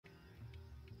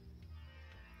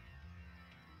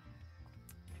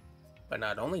But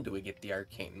not only do we get the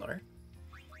arcane lore,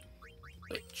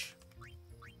 which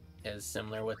is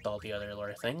similar with all the other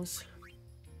lore things,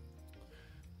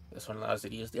 this one allows you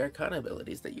to use the Arcana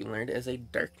abilities that you learned as a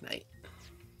Dark Knight.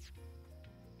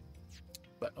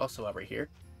 But also over here,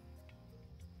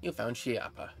 you found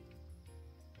Chiappa.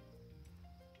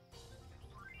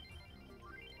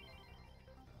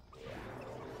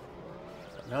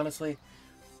 And honestly,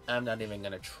 I'm not even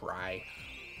gonna try.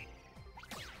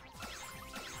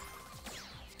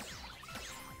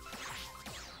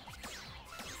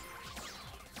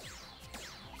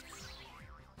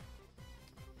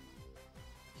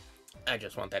 I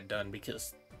just want that done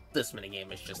because this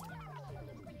minigame is just...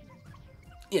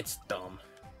 it's dumb.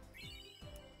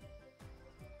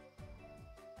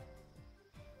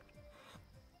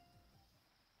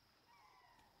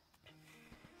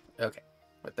 Okay,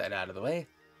 with that out of the way,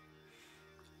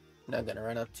 now I'm gonna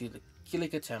run up to the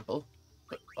Kilika Temple,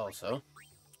 but also,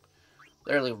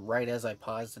 literally right as I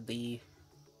paused the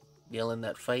deal in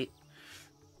that fight,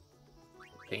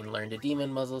 Fane learned a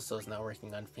demon muzzle, so is now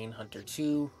working on Fane Hunter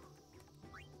 2.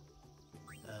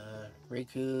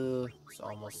 Riku is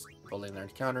almost fully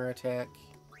learned counterattack,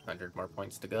 100 more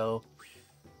points to go.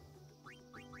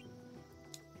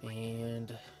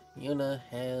 And Yuna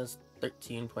has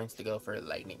 13 points to go for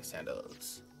Lightning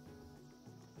Sandals.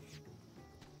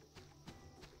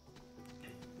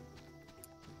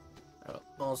 I'll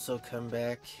also come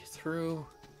back through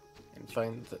and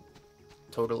find the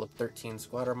total of 13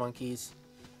 Squatter Monkeys.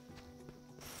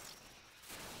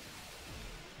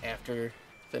 After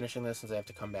finishing this, since I have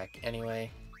to come back anyway.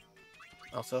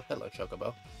 Also, hello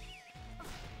Chocobo.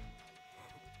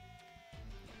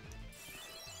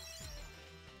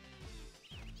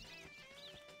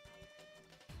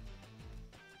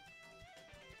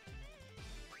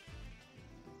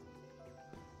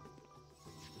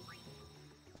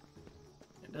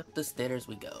 And up the stairs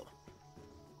we go.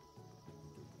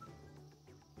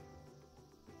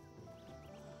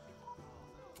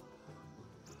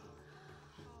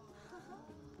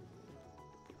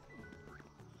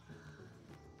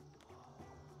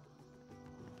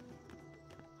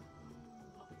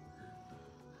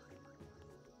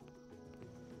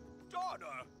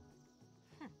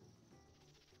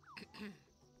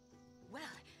 Well,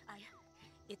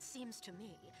 it seems to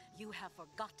me you have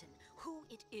forgotten who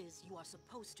it is you are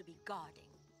supposed to be guarding.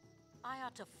 I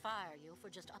ought to fire you for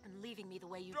just up and leaving me the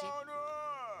way you did.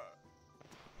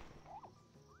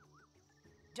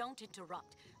 Don't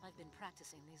interrupt. I've been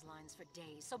practicing these lines for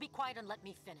days, so be quiet and let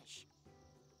me finish.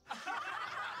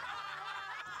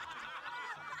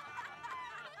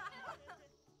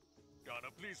 Donna,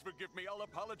 please forgive me. I'll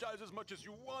apologize as much as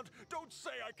you want. Don't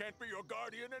say I can't be your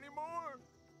guardian anymore.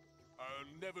 I'll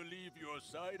never leave your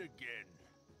side again.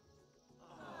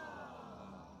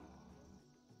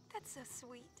 That's so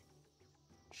sweet.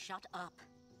 Shut up.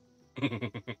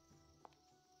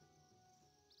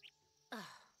 Ugh,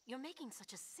 you're making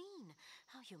such a scene.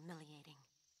 How humiliating.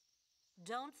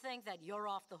 Don't think that you're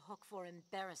off the hook for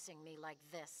embarrassing me like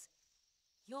this.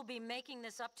 You'll be making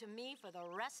this up to me for the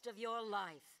rest of your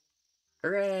life.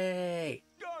 Hooray!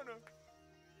 Donna!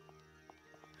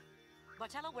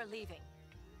 Bartello, we're leaving.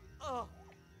 Oh.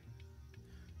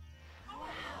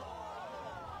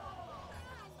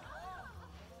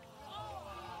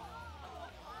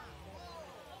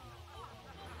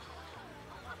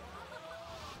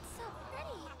 So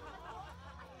pretty.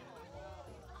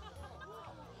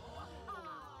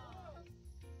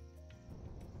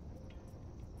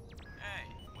 Hey,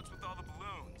 what's with all the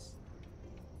balloons?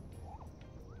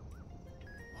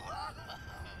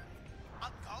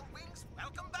 Uncle Wings,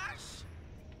 welcome bash!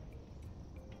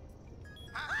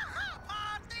 Ha-ha-ha,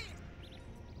 party!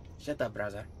 Shut up,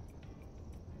 brother.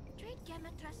 Trade gamma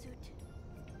trasuit.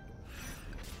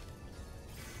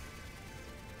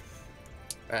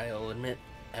 I'll admit,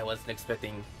 I wasn't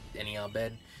expecting any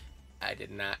Al-Bhed.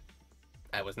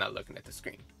 I was not looking at the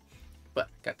screen. But,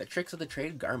 got the Tricks of the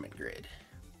Trade Garment Grid.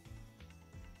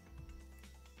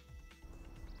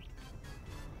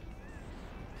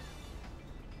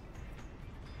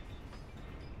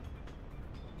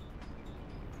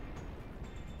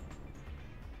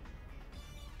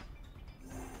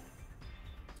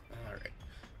 Alright,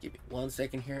 give me 1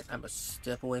 second here. I'm gonna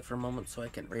step away for a moment so I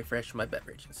can refresh my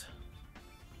beverages.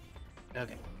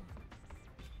 Okay.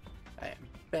 I am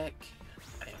back.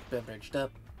 I am beveraged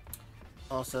up.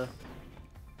 Also,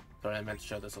 thought I meant to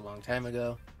show this a long time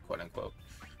ago, quote unquote.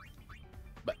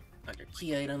 But under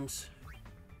key items,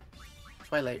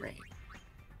 Twilight Rain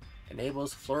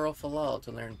enables Floral Falal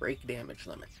to learn break damage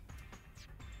limit.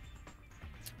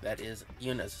 That is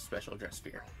Yuna's special dress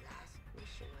sphere.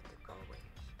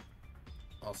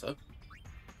 Also,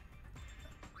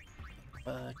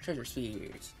 treasure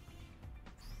spheres.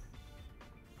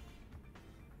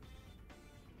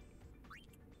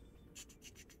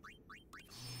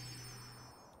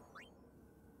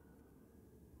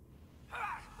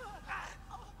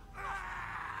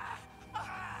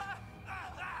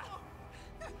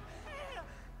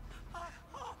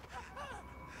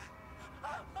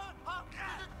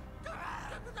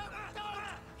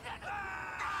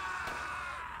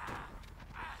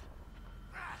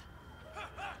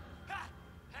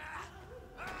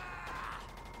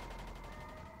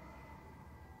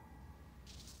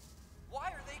 Why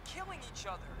are they killing each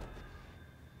other?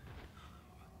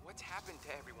 What's happened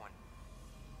to everyone?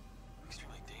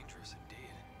 Extremely dangerous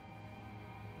indeed.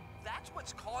 That's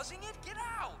what's causing it? Get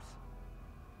out!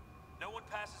 No one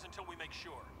passes until we make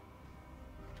sure.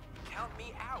 Count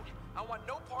me out. I want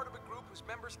no part of a group whose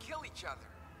members kill each other.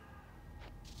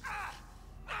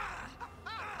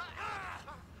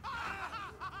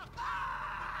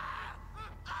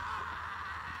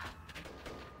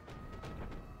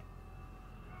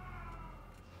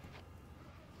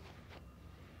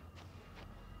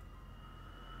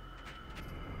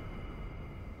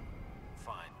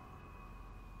 Fine.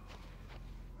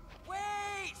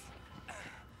 Wait!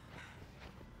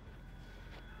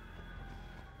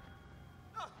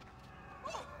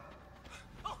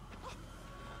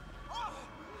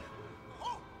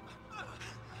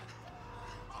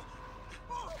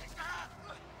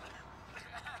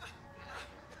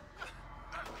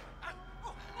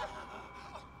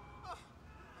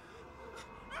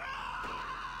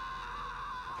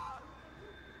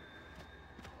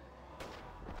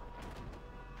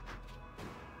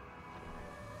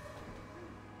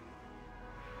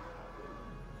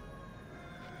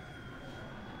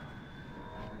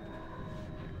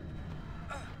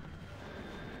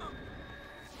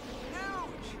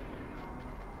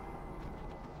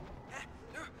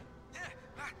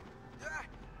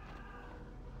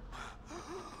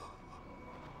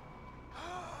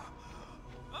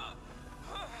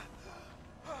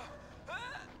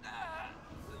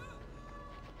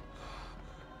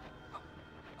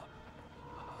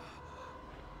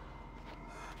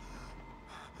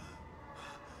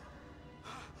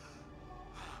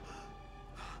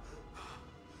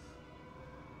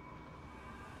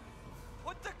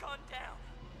 Put the gun down!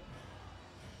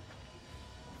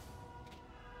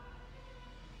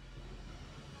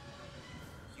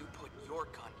 You put your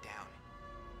gun down.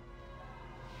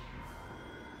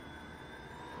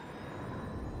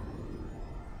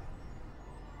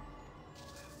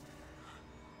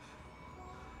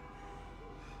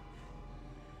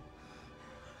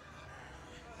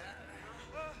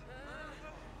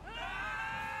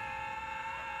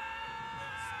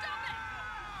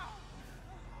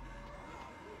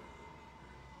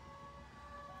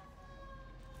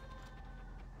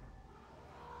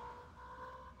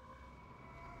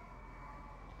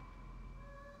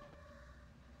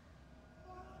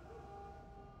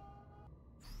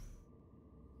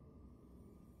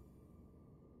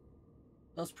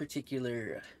 Those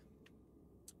particular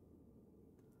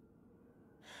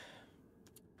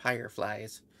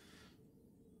fireflies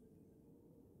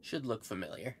should look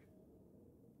familiar.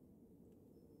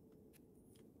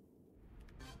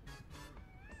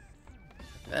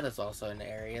 That is also an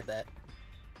area that,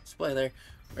 spoiler,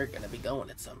 we're gonna be going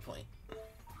at some point.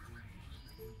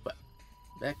 But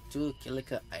back to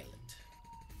Kilika Island.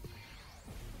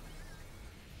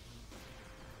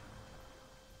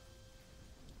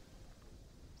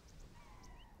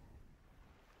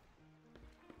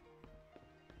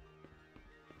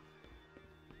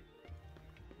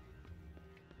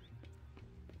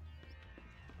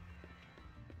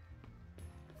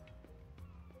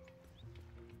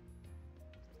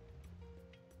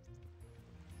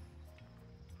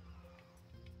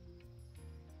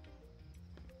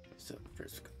 So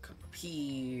first we're gonna come up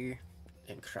here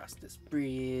and cross this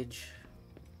bridge.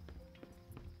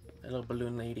 Little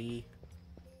balloon lady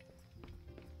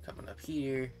coming up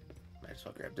here. Might as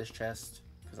well grab this chest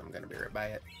because I'm gonna be right by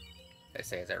it. I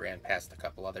say as I ran past a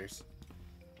couple others.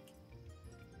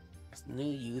 It's the new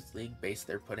youth league base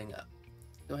they're putting up.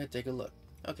 Go ahead, take a look.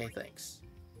 Okay, thanks.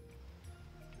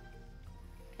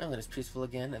 Island is peaceful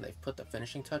again, and they've put the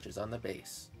finishing touches on the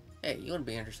base. Hey, you wouldn't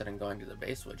be interested in going to the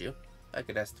base, would you? I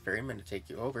could ask the ferryman to take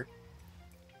you over.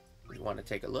 You want to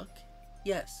take a look?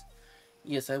 Yes.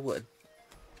 Yes, I would.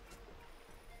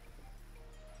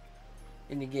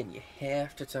 And again, you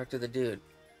have to talk to the dude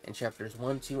in chapters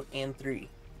 1, 2, and 3.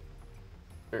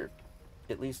 Or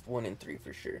at least 1 and 3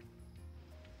 for sure.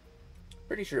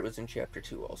 Pretty sure it was in chapter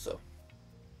 2 also.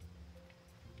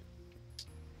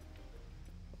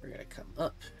 We're gonna come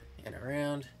up and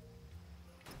around.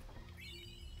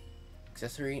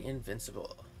 Accessory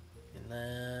invincible. And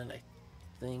then I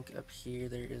think up here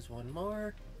there is one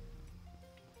more.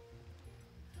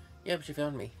 Yep, she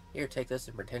found me. Here, take this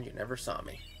and pretend you never saw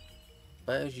me.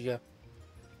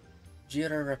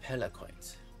 Girarapella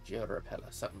coins.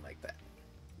 Girarapella, something like that.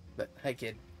 But, hi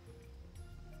kid.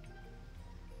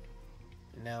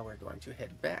 And now we're going to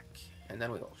head back, and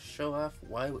then we will show off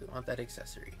why we want that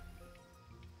accessory.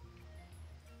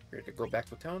 Ready to go back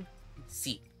to town?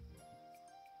 See.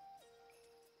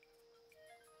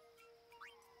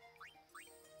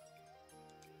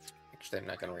 Actually, I'm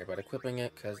not going to worry about equipping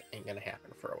it, because it ain't going to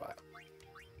happen for a while.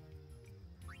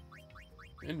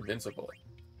 Invincible.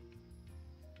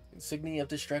 Insignia of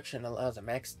Destruction allows a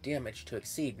max damage to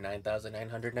exceed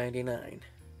 9,999.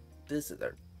 This is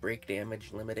our break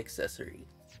damage limit accessory.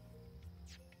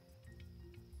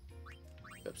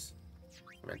 Oops.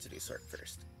 I meant to do sword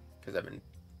first, because I've been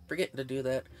forgetting to do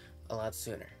that a lot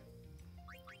sooner.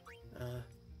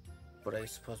 But I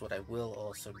suppose what I will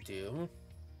also do...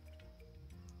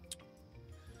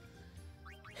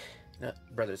 No,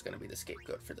 brother's gonna be the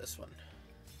scapegoat for this one.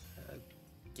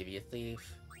 Give you a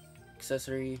thief.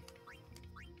 Accessory.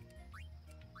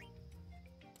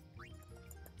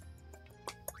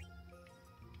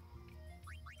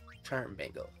 Charm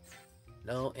Bangle.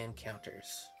 No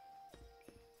encounters.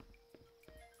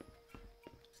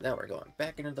 So now we're going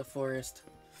back into the forest,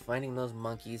 finding those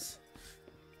monkeys,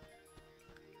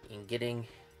 and getting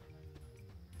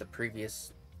the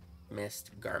previous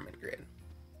missed garment grid.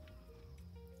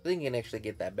 I think you can actually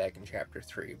get that back in chapter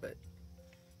 3, but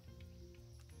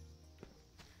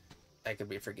I could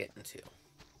be forgetting to.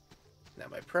 Now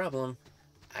my problem,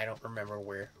 I don't remember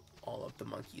where all of the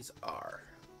monkeys are.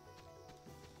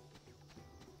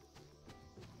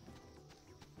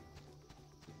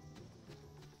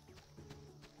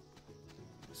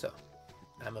 So,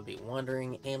 I'm gonna be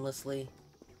wandering aimlessly,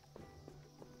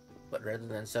 but rather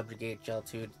than subjugate y'all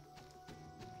to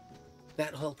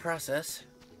that whole process,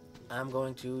 I'm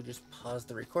going to just pause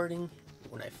the recording.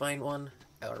 When I find one,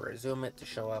 I'll resume it to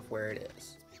show off where it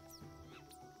is.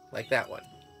 Like that one.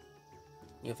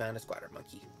 You found a squatter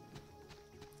monkey.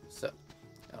 So,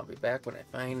 I'll be back when I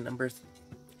find numbers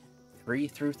 3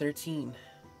 through 13.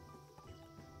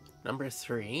 Number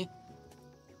 3.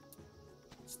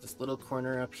 It's this little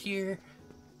corner up here.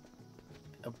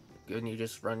 And you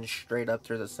just run straight up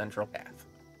through the central path.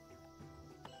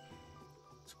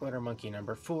 Squatter monkey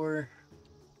number 4.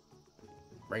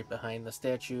 Right behind the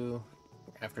statue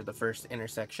after the first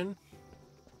intersection.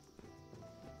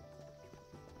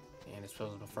 And I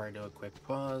suppose before I do a quick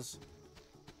pause,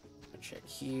 I'll check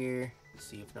here,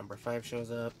 see if number 5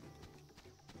 shows up.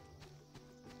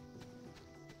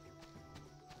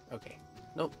 Okay,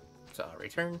 nope, so I'll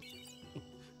return.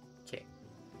 Okay,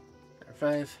 number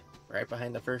 5, right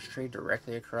behind the first tree,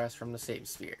 directly across from the save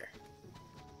sphere.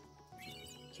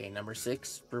 Okay, number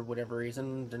 6, for whatever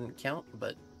reason, didn't count,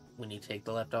 but when you take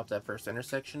the left off that first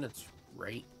intersection, it's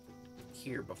right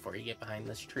here before you get behind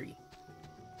this tree.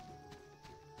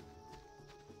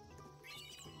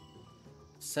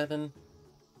 7,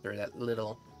 through that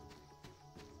little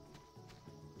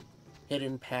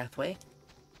hidden pathway.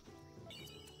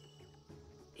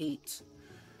 8,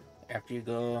 after you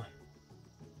go,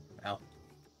 well,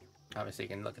 obviously you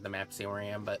can look at the map to see where I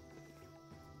am, but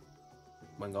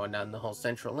when going down the whole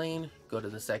central lane, go to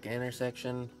the second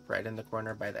intersection, right in the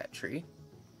corner by that tree.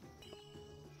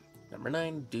 Number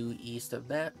 9, due east of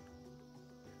that.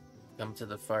 Come to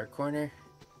the far corner,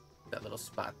 that little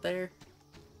spot there.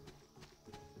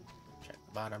 Check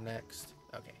the bottom next.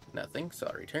 Okay, nothing, so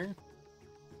I'll return.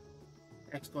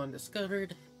 Next one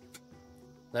discovered.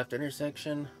 Left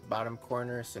intersection, bottom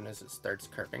corner as soon as it starts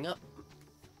curving up.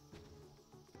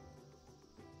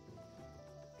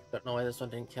 Don't know why this one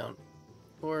didn't count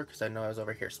before, because I know I was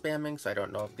over here spamming, so I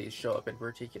don't know if these show up in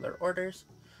particular orders.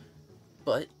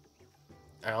 But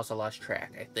I also lost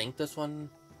track. I think this one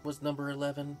was number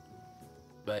 11,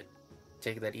 but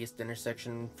take that east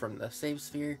intersection from the save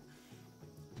sphere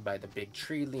by the big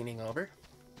tree leaning over.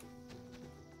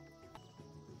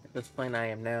 At this point, I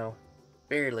am now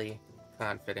fairly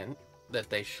confident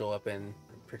that they show up in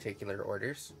particular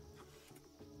orders.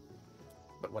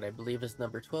 But what I believe is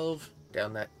number 12,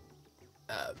 down that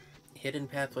hidden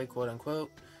pathway, quote-unquote,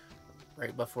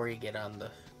 right before you get on the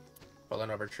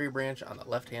fallen over tree branch on the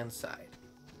left-hand side.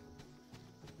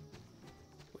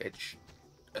 Which,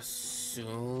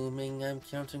 assuming I'm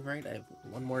counting right, I have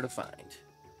one more to find.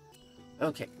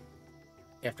 Okay.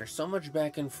 After so much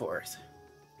back and forth,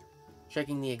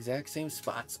 checking the exact same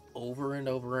spots over and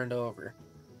over and over,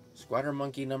 Squatter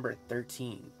Monkey number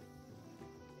 13.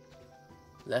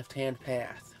 Left-hand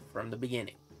path from the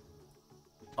beginning.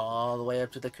 all the way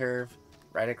up to the curve,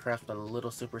 right across the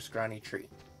little super scrawny tree.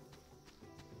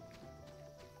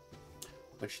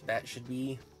 Which that should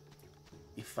be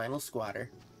the final squatter.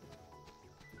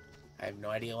 I have no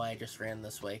idea why I just ran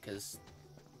this way, because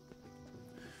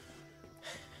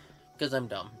I'm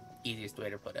dumb. Easiest way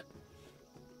to put it.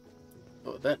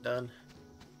 But with that done,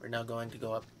 we're now going to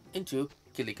go up into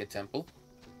Kilika Temple,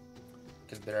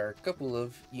 because there are a couple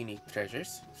of unique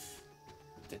treasures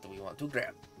that we want to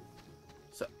grab.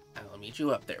 So, I'll meet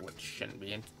you up there, which shouldn't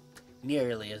be in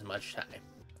nearly as much time.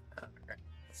 Alright,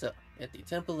 so, at the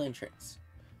temple entrance,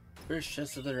 first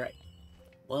chest to the right,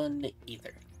 1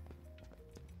 ether.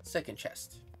 Second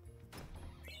chest,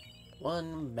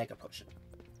 1 mega potion.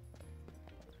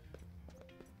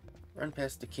 Run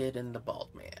past the kid and the bald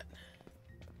man.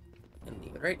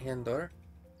 In the right hand door,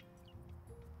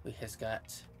 we has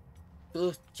got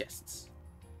both chests.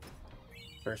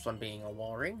 First one being a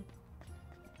wall ring,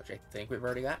 which I think we've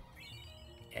already got,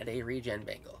 and a regen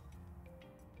bangle.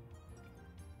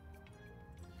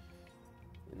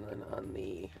 And then on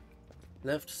the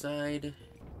left side,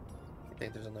 I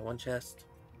think there's only 1 chest.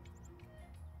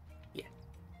 Yeah.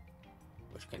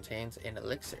 Which contains an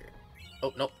elixir.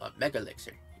 Oh, no, a mega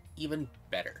elixir. Even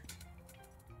better.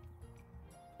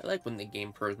 I like when the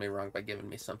game proves me wrong by giving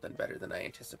me something better than I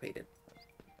anticipated.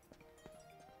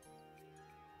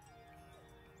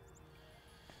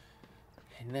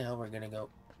 And now we're gonna go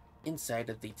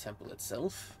inside of the temple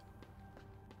itself.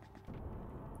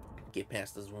 Get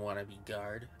past this wannabe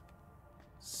guard.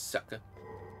 Sucker.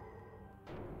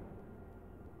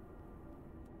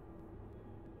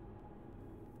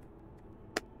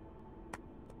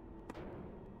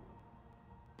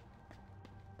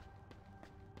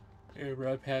 And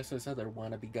run past this other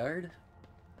wannabe guard.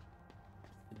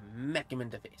 Smack him in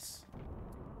the face.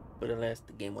 But alas,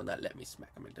 the game will not let me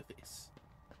smack him in the face.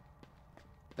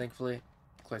 Thankfully,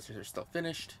 clusters are still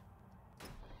finished.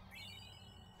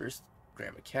 First,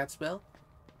 grab a cat spell.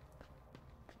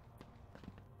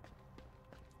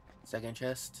 Second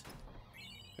chest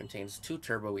contains 2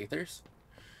 turbo ethers.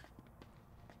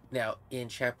 Now, in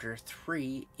chapter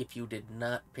 3, if you did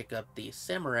not pick up the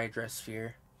samurai dress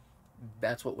sphere,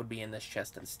 that's what would be in this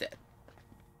chest instead.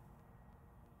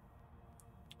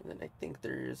 And then I think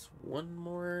there's 1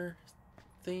 more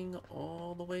thing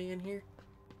all the way in here.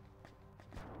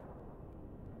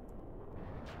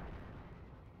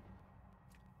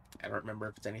 I don't remember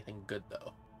if it's anything good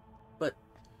though. But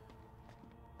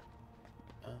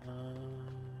oh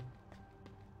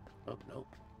no.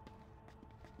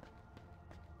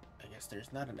 I guess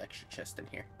there's not an extra chest in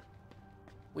here.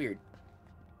 Weird.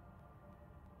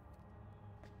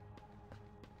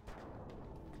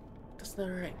 That's not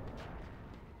right.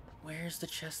 Where's the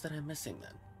chest that I'm missing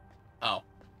then? Oh.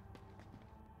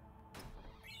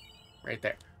 Right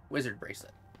there. Wizard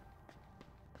bracelet.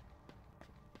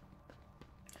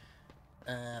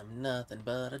 I'm nothing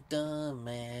but a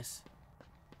dumbass.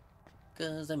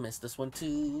 'Cause I missed this one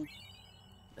too.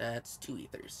 That's 2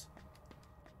 ethers.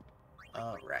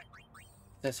 Alright.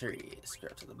 Accessories.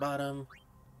 Scroll to the bottom.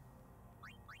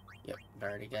 Yep, I've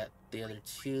already got the other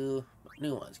 2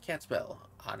 new ones. Cat spell.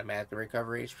 Automatically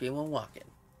recover HP when walking.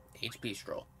 HP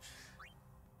scroll.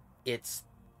 It's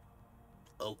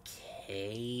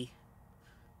okay.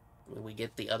 We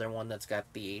get the other one that's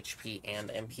got the HP and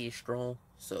MP scroll,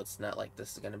 so it's not like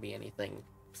this is going to be anything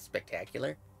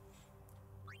spectacular.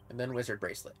 And then Wizard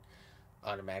Bracelet.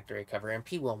 Automatically recover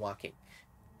MP while walking.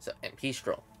 So, MP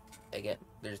scroll. Again,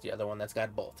 there's the other one that's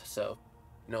got both, so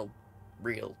no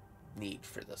real need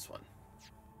for this one.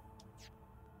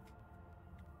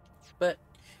 But,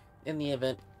 in the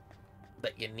event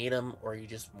that you need them, or you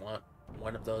just want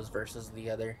one of those versus the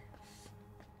other,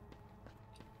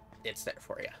 it's there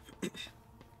for you. So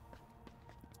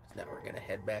now we're gonna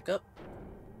head back up.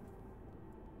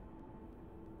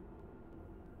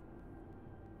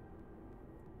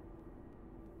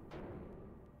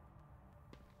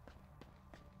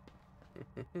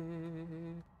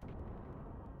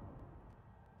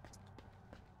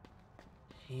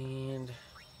 And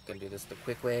gonna do this the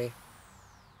quick way.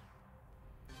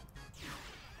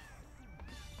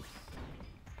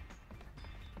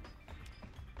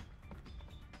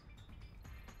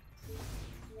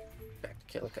 Back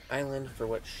to Kilika Island for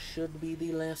what should be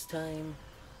the last time.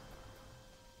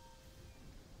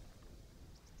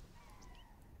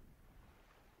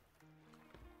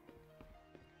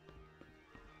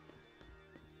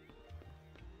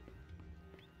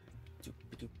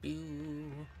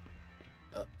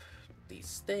 Up these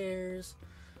stairs,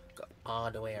 go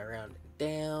all the way around and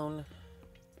down.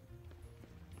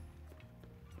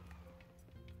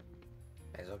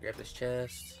 Might as well grab this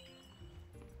chest.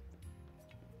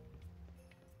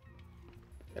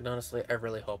 And honestly, I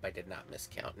really hope I did not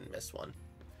miscount and miss one.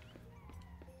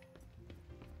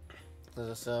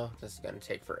 So, this is going to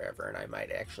take forever, and I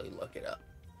might actually look it up.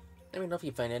 Let me know if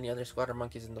you find any other squatter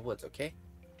monkeys in the woods, okay?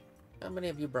 How many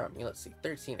have you brought me? Let's see,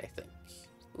 13, I think.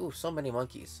 Ooh, so many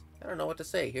monkeys. I don't know what to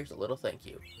say. Here's a little thank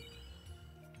you.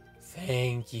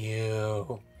 Thank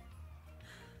you.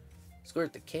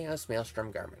 Scored the Chaos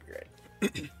Maelstrom Garment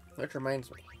Grid. Which reminds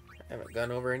me, I haven't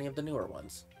gone over any of the newer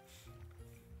ones.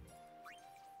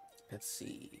 Let's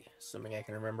see, assuming I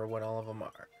can remember what all of them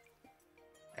are.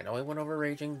 I know I went over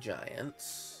Raging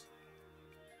Giants.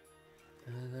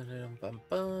 Bum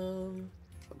bum.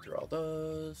 Went through all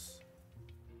those.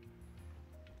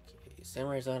 Okay,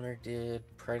 Samurai's Honor did.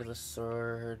 Pride of the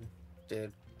Sword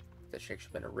did. That should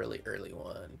have been a really early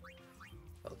one.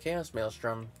 Well, Chaos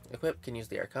Maelstrom. Equip can use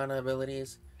the Arcana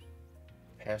abilities.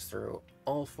 Pass through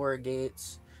all 4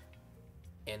 gates.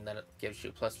 And then it gives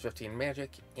you plus 15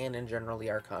 magic. And in general, the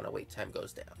Arcana wait time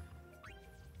goes down.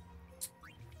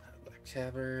 Black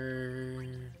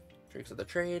Tabard. Tricks of the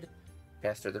Trade.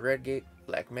 Pass through the red gate.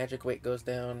 Black magic weight goes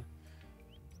down.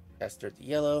 Pass through the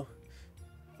yellow.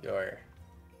 Your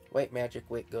white magic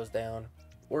weight goes down.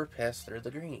 Or pass through the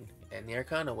green. And the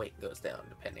Arcana weight goes down,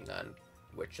 depending on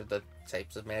which of the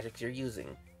types of magics you're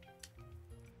using.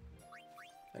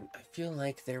 And I feel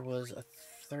like there was a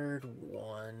third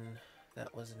one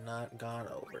that was not gone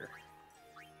over.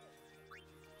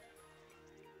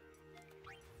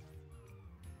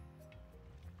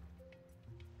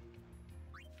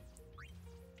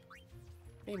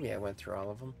 Maybe I went through all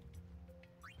of them.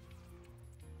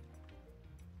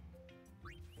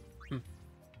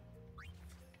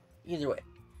 Either way,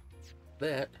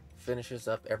 that finishes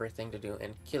up everything to do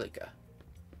in Kilika.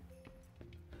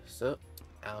 So,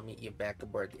 I'll meet you back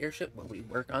aboard the airship while we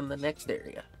work on the next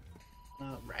area.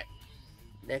 Alright.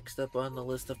 Next up on the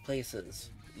list of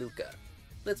places, Luca.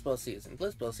 Blitzball season.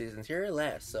 Blitzball season's here at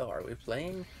last, so are we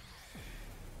playing?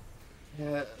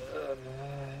 The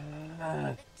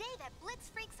day that Blitz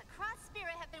freaks across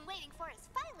Spirit have been waiting for is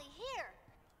finally here.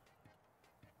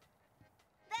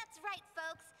 That's right,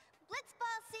 folks.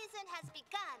 Blitzball season has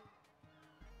begun.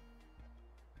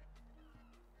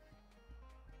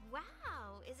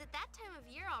 Wow, is it that time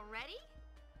of year already?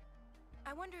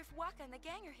 I wonder if Waka and the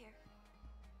gang are here.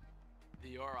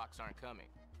 The Aurochs aren't coming.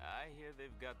 I hear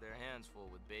they've got their hands full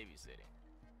with babysitting.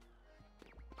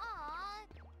 Aw,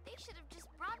 they should have just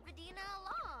brought Vidina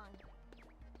along.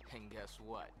 And guess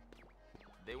what?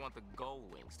 They want the Gull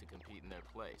Wings to compete in their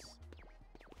place.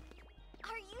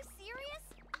 Are you serious?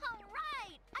 All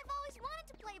right! I've always wanted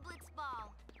to play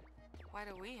Blitzball. Why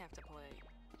do we have to play?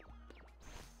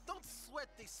 Don't sweat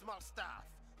this small stuff.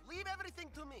 Leave everything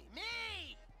to me.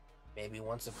 Me! Maybe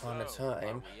once upon a So,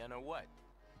 time, are we in or what?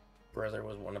 Brother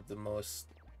was one of the most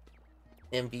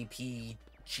MVP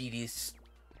cheatiest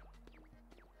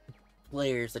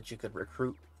players that you could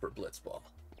recruit for Blitzball.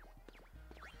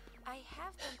 I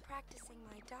have been practicing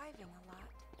my diving a lot.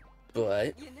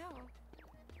 But You know,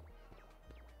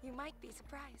 you might be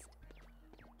surprised.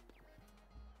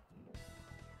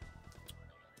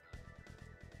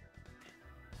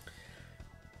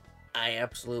 I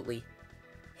absolutely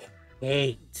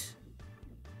hate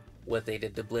what they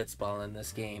did to Blitzball in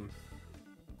this game.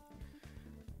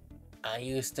 I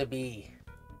used to be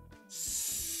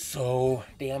so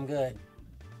damn good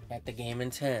at the game in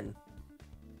 10.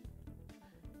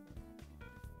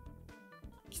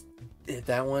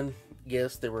 That one,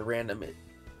 yes, there were random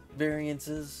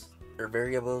variances or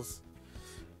variables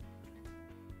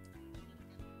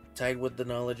tied with the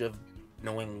knowledge of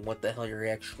knowing what the hell you're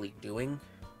actually doing.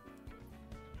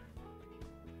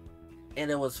 And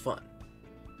it was fun.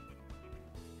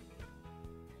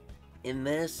 In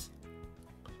this,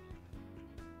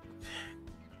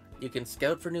 you can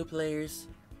scout for new players.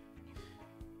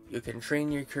 You can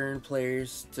train your current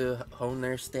players to hone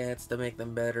their stats to make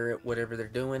them better at whatever they're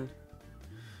doing.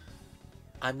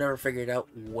 I've never figured out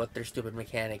what their stupid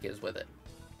mechanic is with it.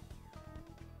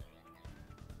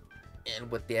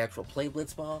 And with the actual play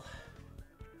Blitzball,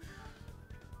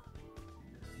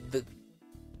 the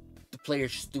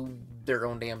players just do their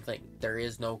own damn thing. There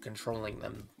is no controlling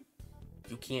them.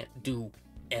 You can't do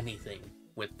anything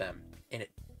with them. And it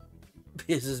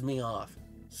pisses me off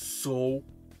so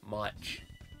much.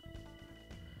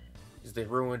 Because they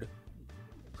ruined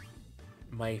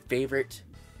my favorite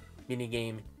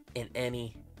minigame in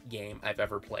any game I've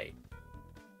ever played.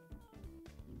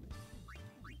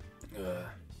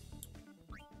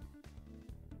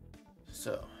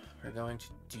 So, we're going to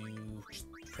do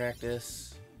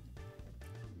practice.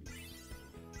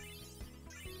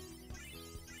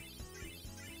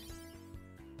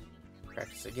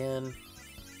 Practice again.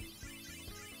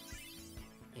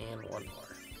 And one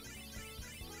more.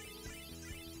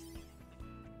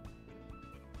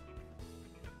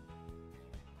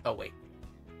 Oh, wait.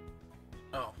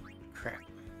 Oh, crap.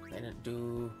 I didn't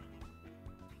do...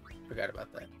 Forgot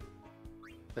about that.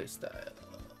 Playstyle.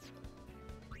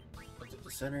 Let's do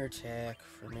the center attack,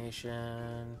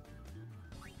 formation.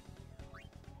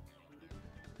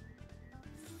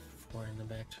 4 in the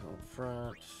back, 2 in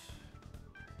front.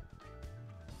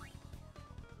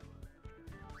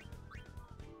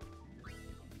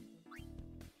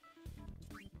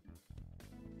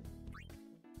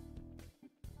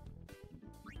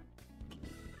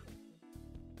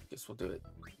 Guess we'll do it.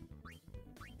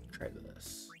 Try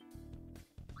this.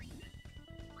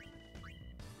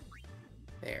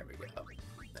 There we go.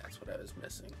 That's what I was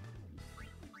missing.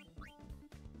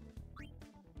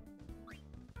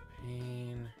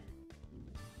 Pain.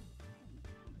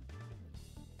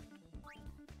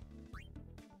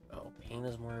 Oh, Pain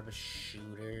is more of a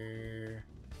shooter.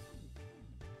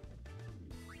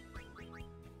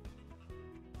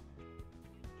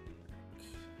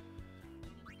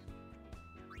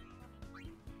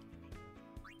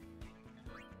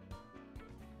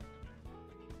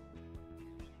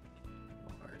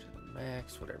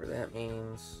 Max, whatever that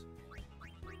means.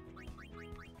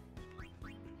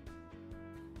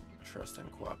 Trust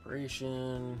and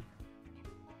cooperation.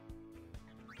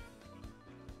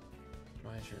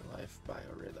 Optimize your life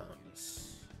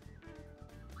biorhythms.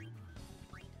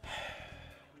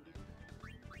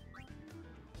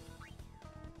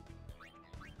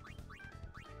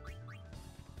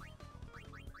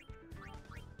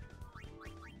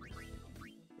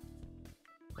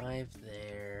 Five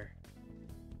there.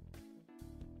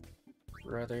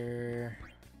 Brother.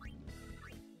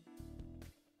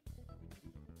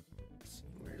 Let's see,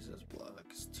 where's his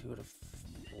blocks? 2 to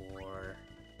 4.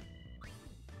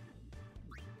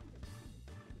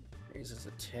 Raises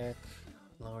attack,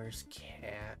 lowers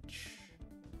catch.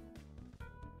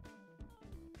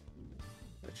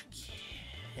 Which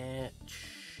catch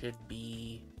should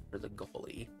be for the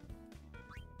goalie.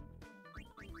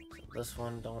 So this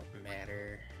one don't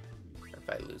matter if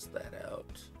I lose that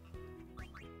out.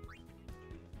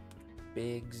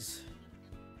 Bigs,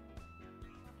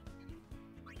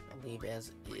 I'll leave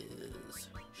as is.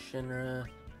 Shinra,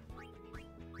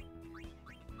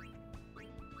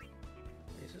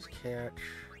 raises catch.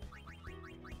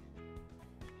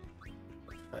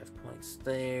 5 points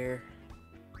there.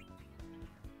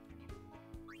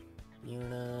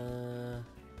 Yuna.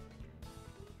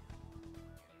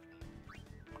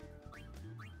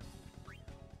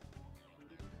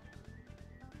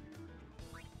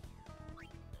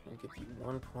 I'll give you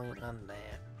 1 point on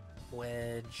that.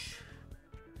 Wedge.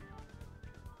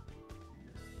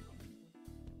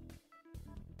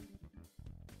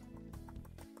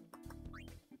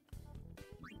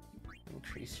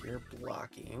 Increase your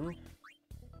blocking.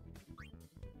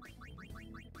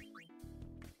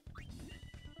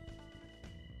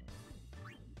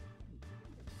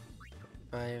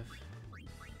 Five.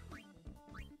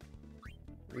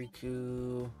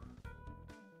 Riku.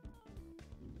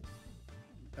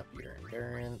 Up your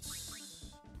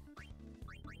endurance.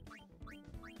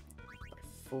 By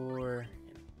 4. And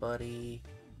Buddy.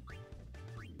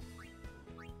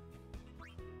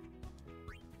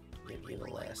 Give you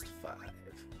the last 5.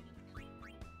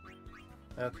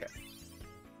 Okay.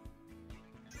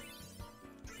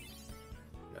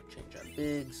 No change on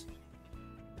Biggs.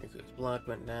 Riku's block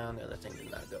went down, the other thing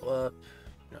did not go up.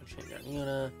 No change on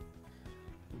Yuna.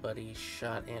 Buddy's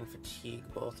shot and fatigue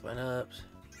both went up.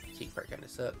 Fatigue part kinda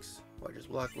sucks. Wedge's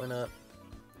block went up.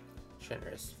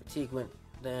 Shinra's fatigue went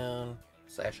down.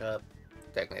 Slash up.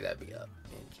 Technically that'd be up.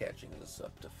 And catching is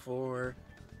up to 4.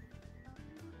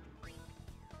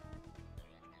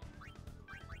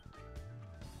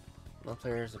 No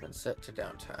players have been set to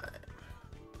downtime.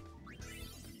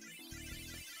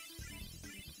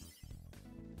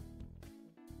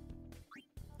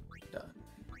 Done.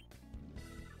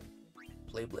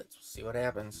 Play Blitz. We'll see what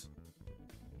happens.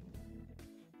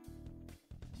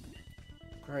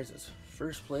 Prizes.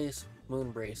 First place,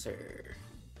 Moonbracer.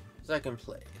 Second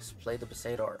place, play the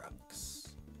Besaid Aurochs.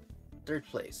 Third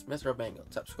place, Mithril Bangle.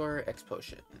 Top scorer, X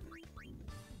Potion.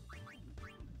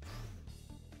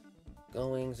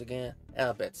 Goings again.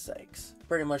 I'll bet Sykes.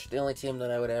 Pretty much the only team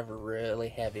that I would ever really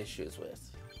have issues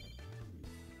with.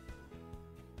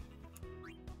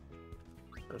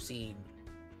 Proceed.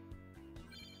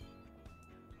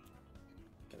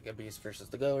 Gonna go Beast versus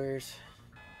the Goers.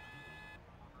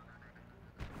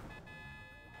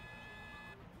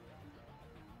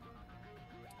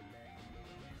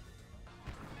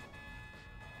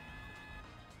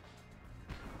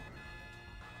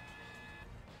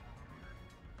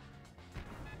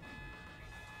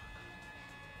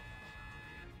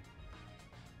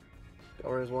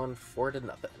 Doors won 4-0.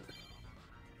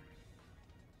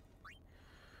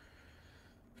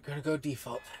 We're gonna go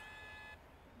default.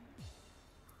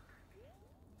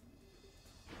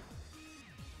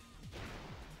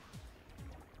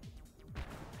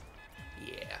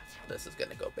 Yeah, this is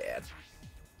gonna go bad.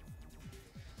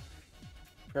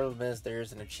 Problem is,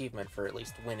 there's an achievement for at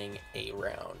least winning a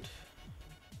round.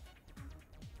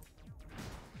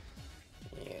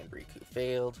 And Riku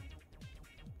failed.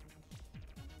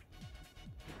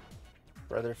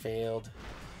 Brother failed.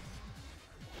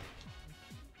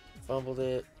 Fumbled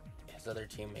it. His other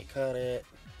teammate caught it.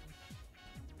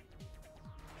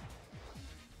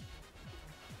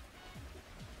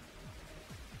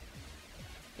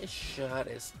 His shot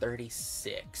is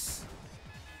 36.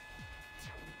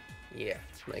 Yeah,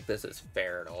 like this is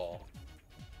fair at all.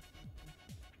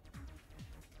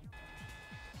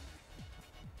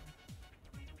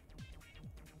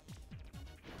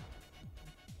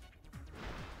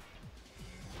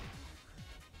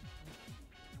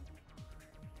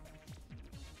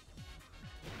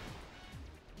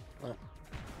 Well,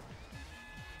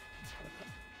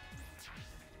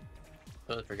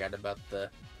 totally forgot about the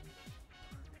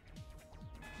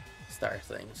star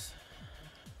things.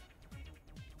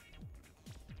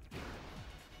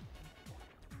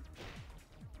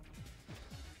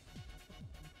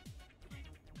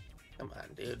 Come on,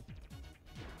 dude.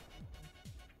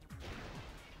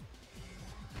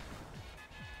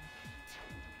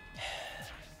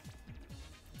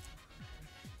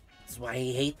 This is why I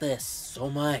hate this so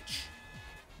much.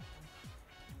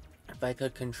 If I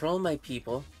could control my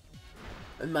people,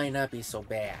 it might not be so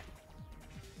bad.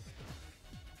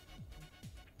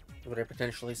 Would I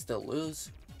potentially still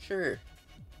lose? Sure.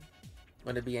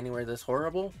 Would it be anywhere this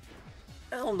horrible?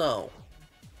 Hell no.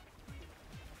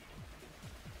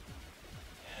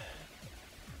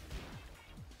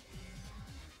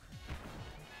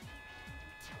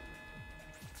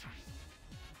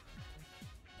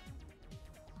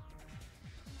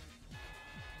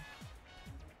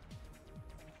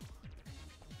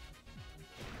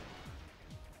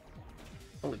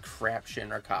 Holy crap,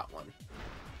 Shinra caught one.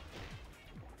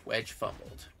 Wedge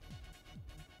fumbled.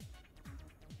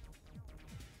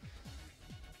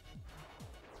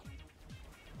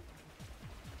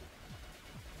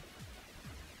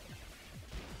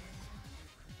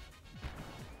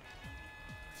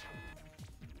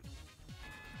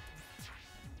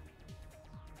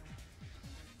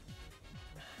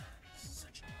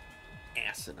 Such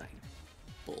asinine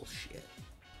bullshit.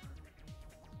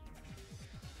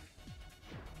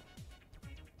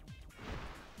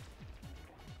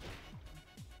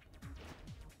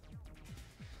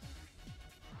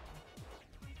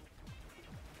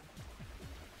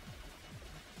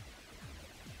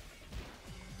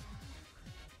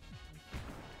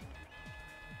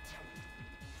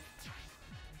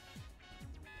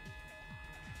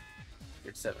 You're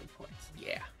at 7 points.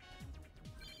 Yeah.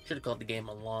 Should have called the game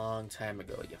a long time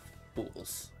ago, you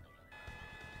fools.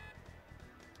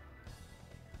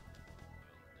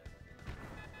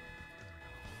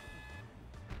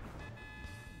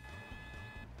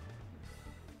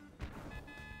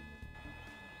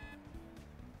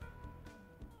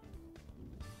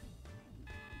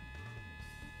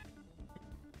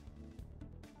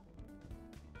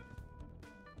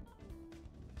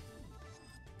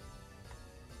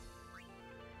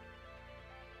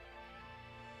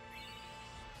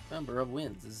 Number of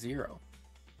wins is 0.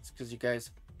 It's because you guys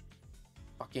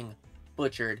fucking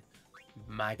butchered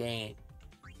my game.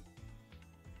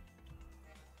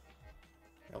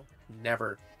 I'll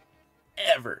never,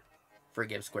 ever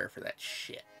forgive Square for that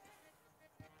shit.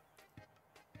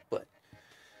 But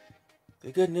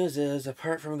the good news is,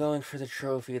 apart from going for the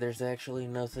trophy, there's actually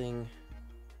nothing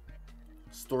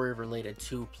story related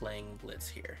to playing Blitz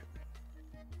here.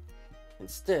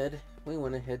 Instead, we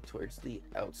want to head towards the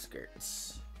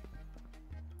outskirts.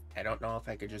 I don't know if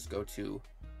I could just go to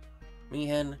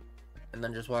Mihen and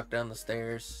then just walk down the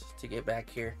stairs to get back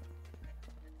here.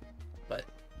 But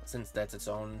since that's its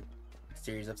own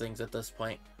series of things at this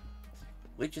point,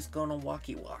 we're just gonna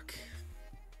walkie walk.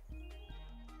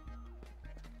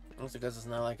 Mostly because it's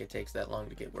not like it takes that long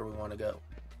to get where we want to go.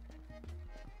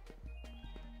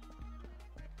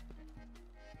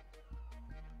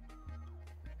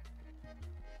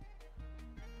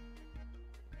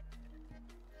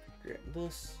 Grab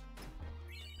this.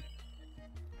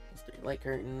 These 3 light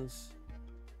curtains.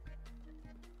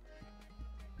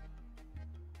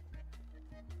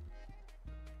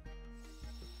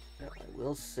 Now I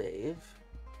will save.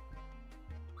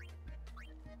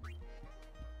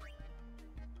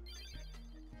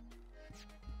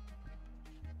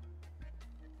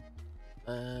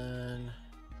 And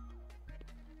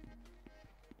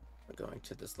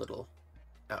to this little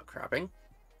outcropping,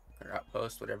 or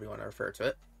outpost, whatever you want to refer to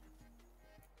it.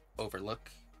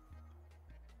 Overlook.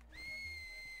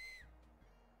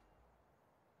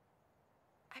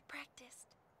 I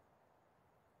practiced.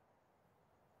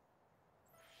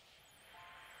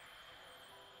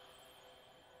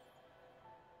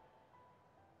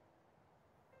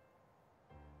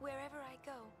 Wherever I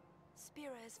go,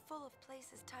 Spira is full of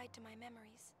places tied to my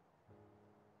memories.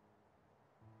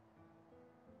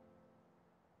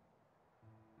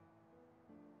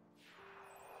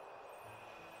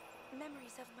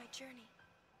 Memories of my journey.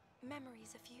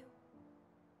 Memories of you.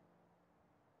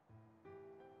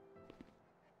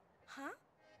 Huh?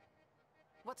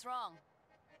 What's wrong?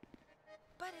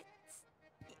 But it's...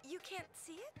 you can't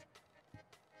see it?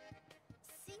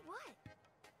 See what?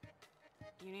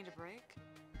 You need a break?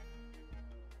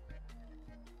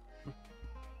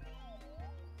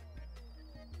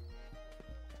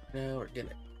 Now we're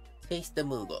gonna taste the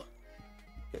Moogle.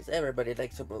 Because everybody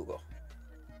likes a Moogle.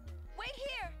 Wait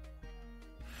here!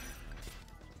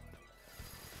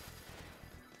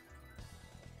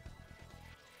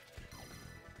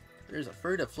 There's a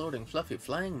furtive, floating, fluffy,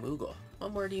 flying Moogle.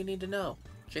 What more do you need to know?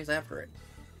 Chase after it.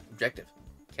 Objective: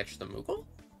 catch the Moogle?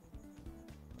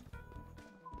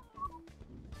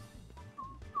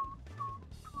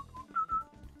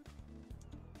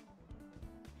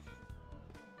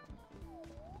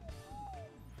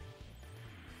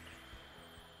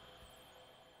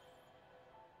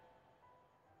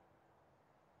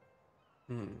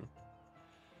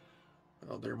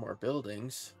 Well, there are more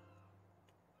buildings.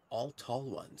 All tall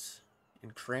ones.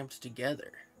 And cramped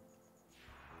together.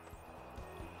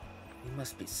 You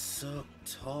must be so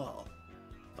tall.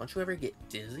 Don't you ever get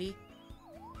dizzy?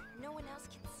 No one else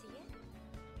can see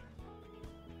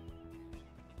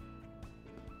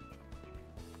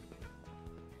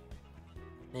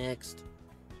it? Next.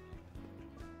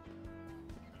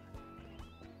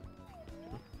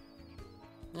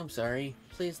 I'm sorry.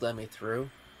 Please let me through.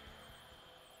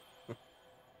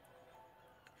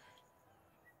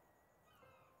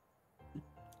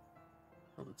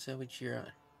 Well, let's say we cheer on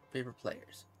favorite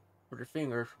players. Put your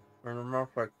fingers in your mouth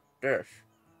like this.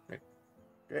 Like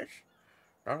this.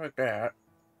 Not like that.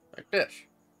 Like this.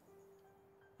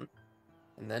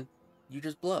 And then you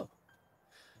just blow.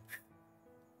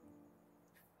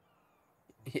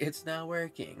 It's not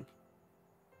working.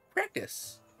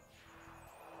 Practice.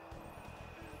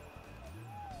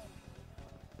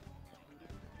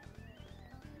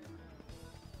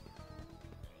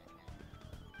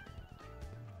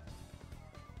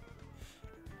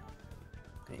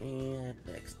 And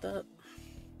next up,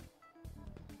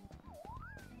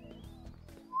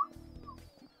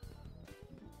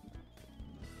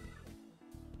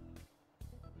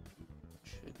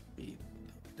 should be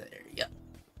there. Yep.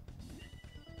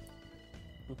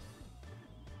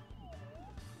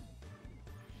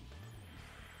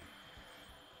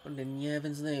 What in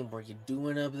Yevin's name were you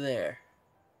doing up there?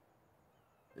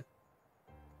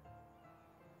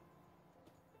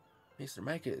 Mr.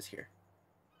 Micah is here.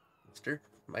 Mr.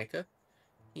 Micah?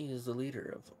 He is the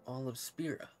leader of all of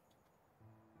Spira.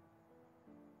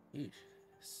 Eesh,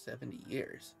 70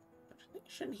 years.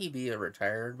 Shouldn't he be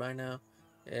retired by now?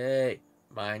 Hey,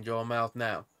 mind your mouth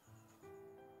now.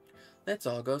 Let's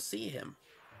all go see him.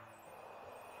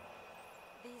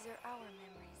 These are our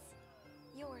memories.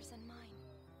 Yours and mine.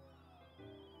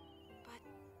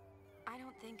 But I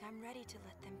don't think I'm ready to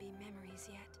let them be memories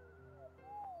yet.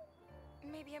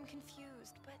 Maybe I'm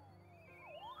confused, but...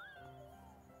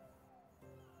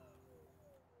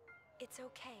 it's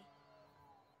okay.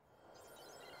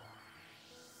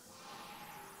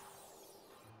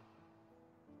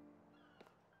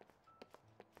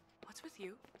 What's with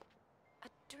you? A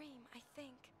dream, I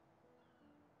think.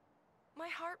 My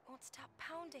heart won't stop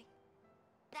pounding.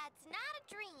 That's not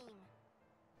a dream.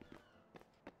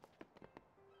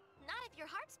 Not if your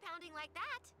heart's pounding like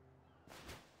that.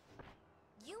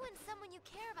 You and someone you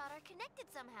care about are connected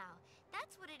somehow.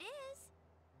 That's what it is.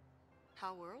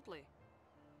 How worldly.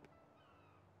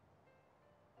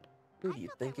 Who I do you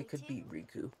felt think that it could way be,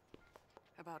 too. Riku?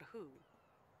 About who?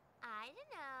 I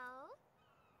don't know.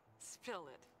 Spill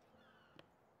it.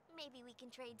 Maybe we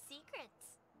can trade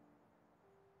secrets.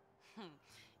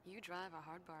 You drive a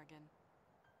hard bargain.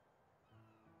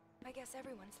 I guess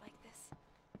everyone's like this.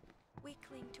 We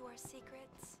cling to our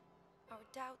secrets, our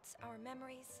doubts, our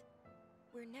memories.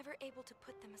 We're never able to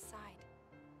put them aside.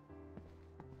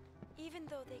 Even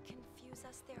though they confuse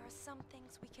us, there are some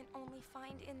things we can only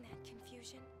find in that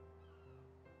confusion.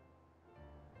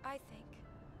 I think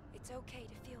it's okay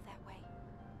to feel that way.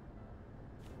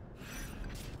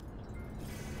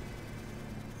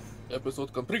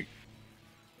 Episode complete.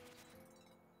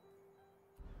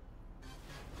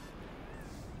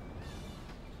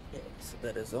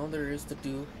 that is all there is to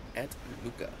do at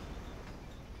Luca. I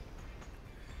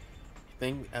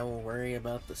think I will worry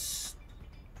about the stupid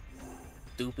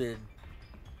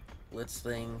Blitz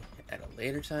thing at a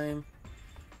later time,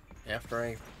 after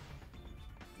I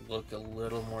look a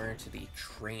little more into the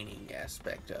training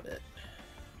aspect of it.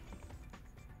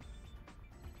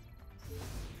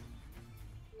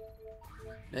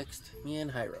 Next, me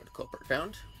and High Road culprit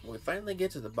found. We finally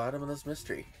get to the bottom of this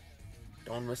mystery.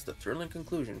 Don't miss the thrilling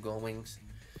conclusion, Gull Wings.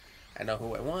 I know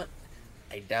who I want.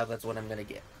 I doubt that's what I'm gonna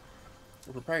get.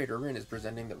 The proprietor Rin is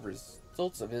presenting the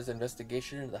results of his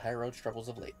investigation into the High Road's troubles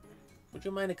of late. Would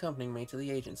you mind accompanying me to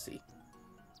the agency?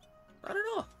 Not at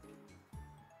all.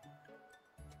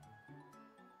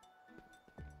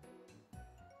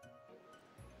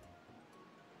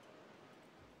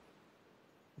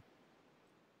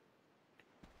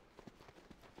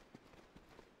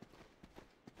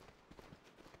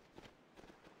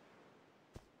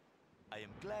 I am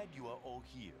glad you are all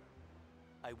here.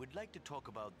 I would like to talk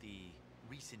about the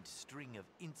recent string of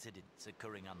incidents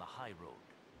occurring on the High Road.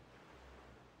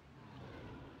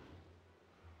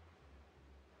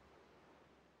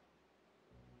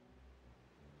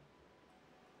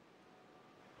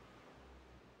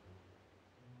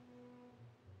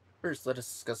 First, let us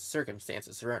discuss the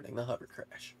circumstances surrounding the hover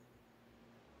crash.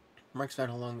 Marks found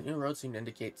along the new road seem to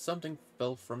indicate something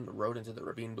fell from the road into the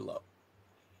ravine below.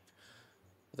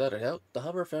 Without a doubt, the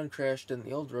hover found crashed in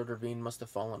the old road ravine must have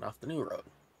fallen off the new road.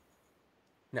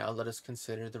 Now let us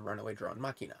consider the runaway drone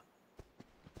Machina.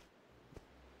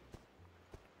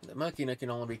 The Machina can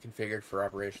only be configured for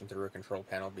operation through a control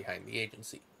panel behind the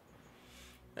agency.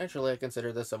 Naturally, I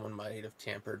consider that someone might have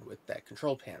tampered with that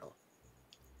control panel.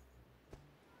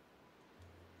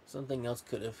 Something else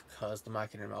could have caused the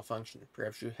Machina malfunction.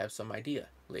 Perhaps you have some idea,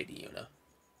 Lady Yuna.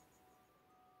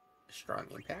 A strong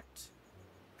impact?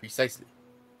 Precisely.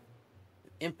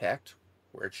 Impact,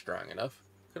 where it's strong enough,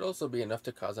 could also be enough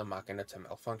to cause a Machina to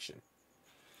malfunction.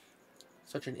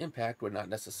 Such an impact would not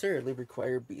necessarily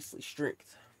require beastly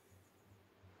strength.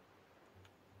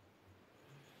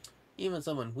 Even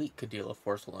someone weak could deal a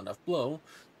forceful enough blow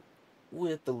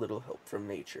with a little help from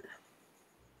nature.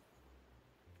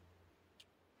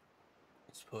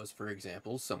 Suppose, for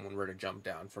example, someone were to jump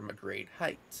down from a great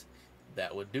height.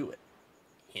 That would do it.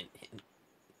 Hint, hint.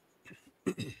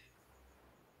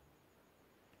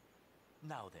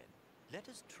 Now then, let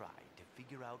us try to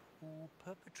figure out who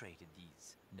perpetrated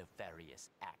these nefarious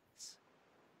acts.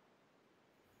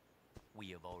 We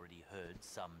have already heard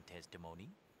some testimony.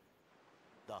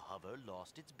 The hover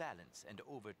lost its balance and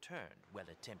overturned while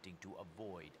attempting to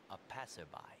avoid a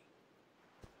passerby.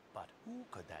 But who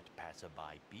could that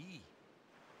passerby be?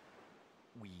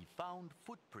 We found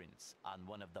footprints on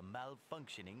one of the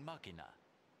malfunctioning Machina.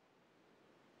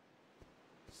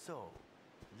 So,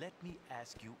 let me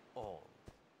ask you all.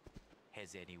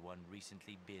 Has anyone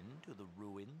recently been to the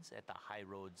ruins at the High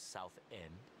Road's south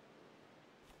end?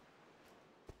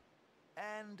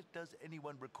 And does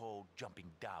anyone recall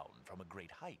jumping down from a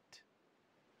great height?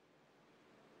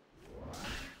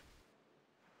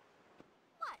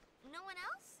 What? No one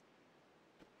else?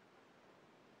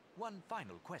 One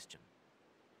final question.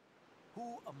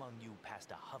 Who among you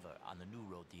passed a hover on the new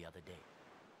road the other day?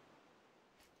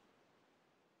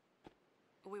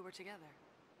 We were together.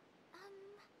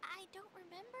 I don't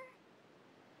remember.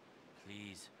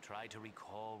 Please try to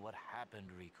recall what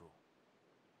happened, Riku.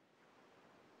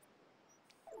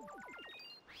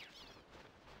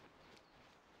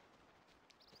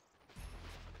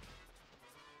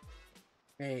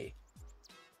 Hey.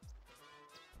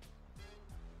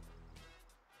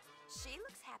 She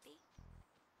looks happy.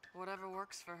 Whatever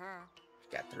works for her.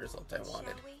 Got the result I wanted.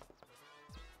 Shall we?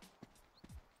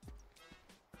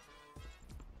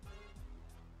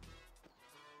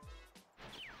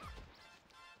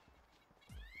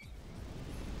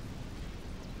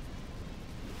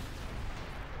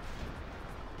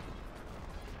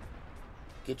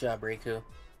 Good job, Riku.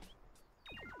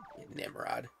 You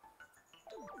Nimrod.